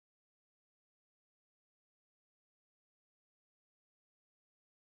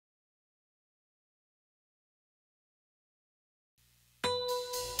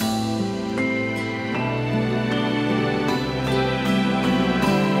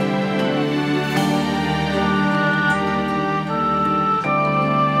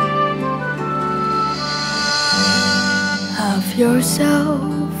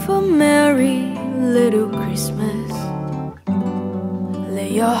yourself a merry little Christmas.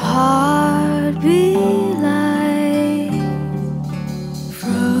 Let your heart be light.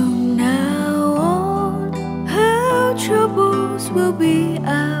 From now on, our troubles will be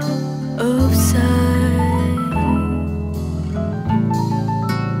out of sight.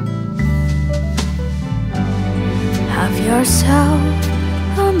 Have yourself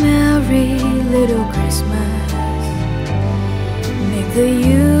a merry little Christmas. Make the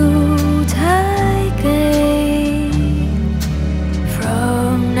Yule-tide gay.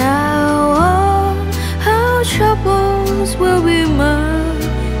 From now on, our troubles will be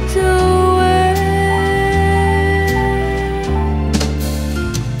miles away.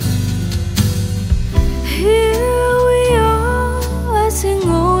 Here we are, sing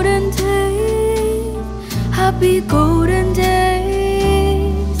olden days, happy golden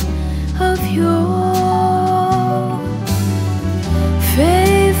days of yore.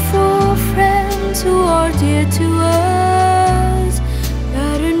 Faithful friends who are dear to us,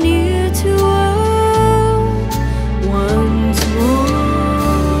 that are near to us once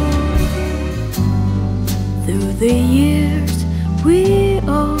more. Through the years, we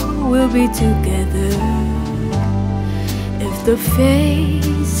all will be together if the fate